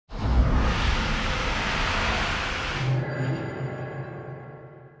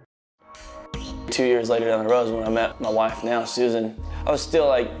2 years later down the road is when I met my wife now, Susan. I was still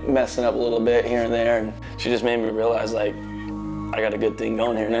like messing up a little bit here and there, and she just made me realize like, I got a good thing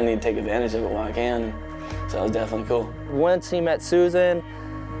going here and I need to take advantage of it while I can. So it was definitely cool. Once he met Susan,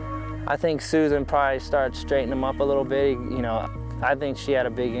 I think Susan probably started straightening him up a little bit. You know, I think she had a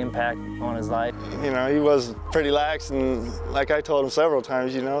big impact on his life. You know, he was pretty lax, and like I told him several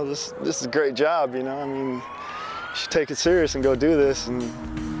times, you know, this is a great job, you know. I mean, you should take it serious and go do this. And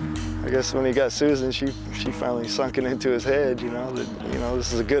I guess when he got Susan, she finally sunk it into his head, you know, that, you know,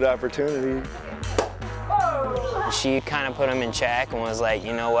 this is a good opportunity. She kind of put him in check and was like,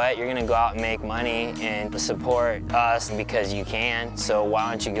 you know what, you're gonna go out and make money and support us because you can, so why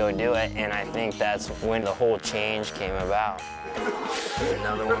don't you go do it? And I think that's when the whole change came about.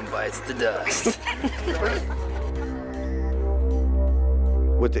 Another one bites the dust.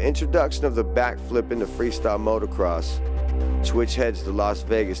 With the introduction of the backflip into freestyle motocross, Twitch heads to Las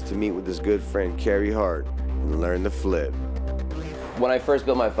Vegas to meet with his good friend Carey Hart and learn the flip. When I first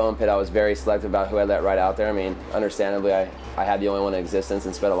built my foam pit, I was very selective about who I let ride out there. I mean, understandably, I had the only one in existence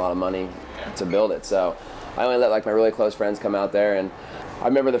and spent a lot of money to build it. So I only let like my really close friends come out there. And I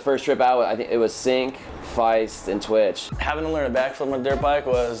remember the first trip out, I think it was Sink, Feist, and Twitch. Having to learn a backflip on a dirt bike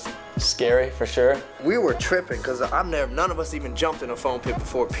was scary for sure. We were tripping because none of us even jumped in a foam pit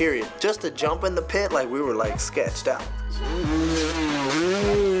before, period. Just to jump in the pit, like we were like sketched out.